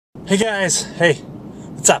Hey guys, hey,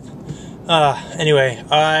 what's up? Anyway,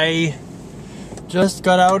 I just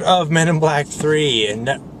got out of Men in Black 3 and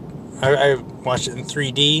I watched it in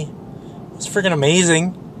 3D. It's freaking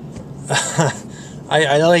amazing.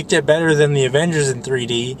 I liked it better than the Avengers in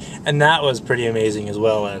 3D, and that was pretty amazing as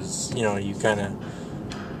well. As you know, you kind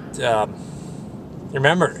of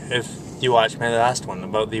remember if you watched my last one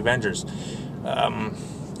about the Avengers. And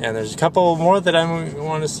there's a couple more that I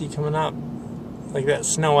want to see coming up. Like that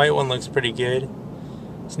Snow White one looks pretty good.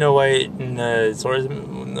 Snow White and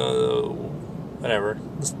whatever.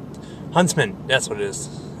 Huntsman, that's what it is.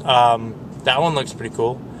 That one looks pretty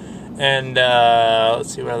cool. And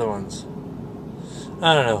let's see what other ones.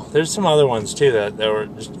 I don't know. There's some other ones too that were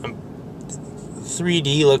just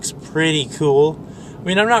 3D looks pretty cool. I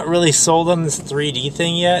mean, I'm not really sold on this 3D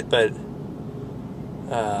thing yet, but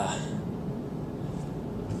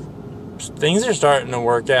things are starting to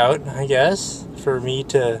work out, I guess, for me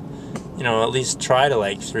to, you know, at least try to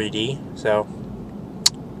like 3D. So,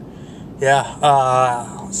 yeah,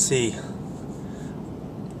 let's see.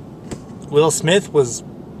 Will Smith was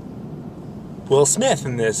Will Smith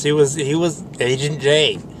in this. He was Agent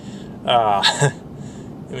J. I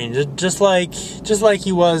mean, just like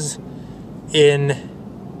he was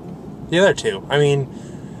in the other two. I mean,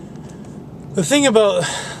 the thing about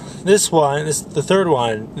this one, the third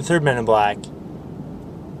Men in Black,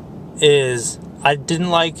 is I didn't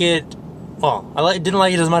like it. Well, I didn't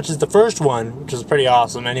like it as much as the first one, which was pretty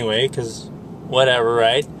awesome anyway, because whatever,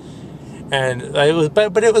 right? And it was,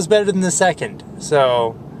 but it was better than the second.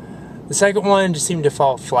 So the second one just seemed to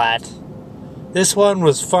fall flat. This one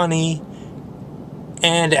was funny,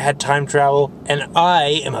 and it had time travel, and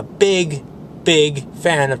I am a big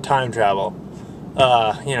fan of time travel.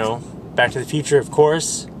 You know, Back to the Future, of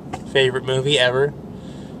course. Favorite movie ever.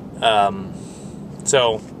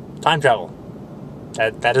 So time travel.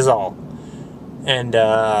 That is all. And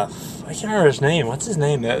I can't remember his name. What's his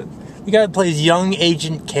name? The guy that plays young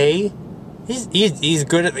Agent K. He's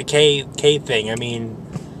good at the K thing. I mean,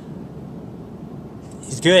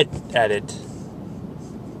 he's good at it.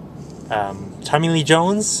 Tommy Lee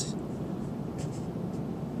Jones.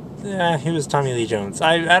 Yeah, he was Tommy Lee Jones.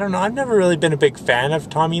 I don't know. I've never really been a big fan of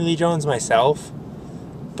Tommy Lee Jones myself.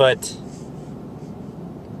 But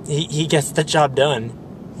he gets the job done,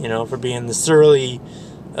 you know, for being the surly,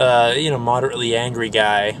 you know, moderately angry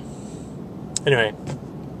guy. Anyway.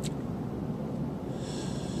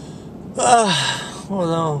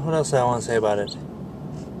 What else do I want to say about it?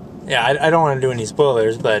 Yeah, I don't want to do any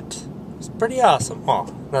spoilers, but it's pretty awesome. Oh,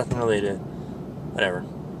 nothing really to... Whatever.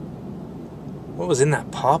 What was in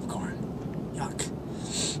that popcorn? Yuck.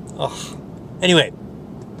 Ugh. Anyway,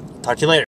 talk to you later.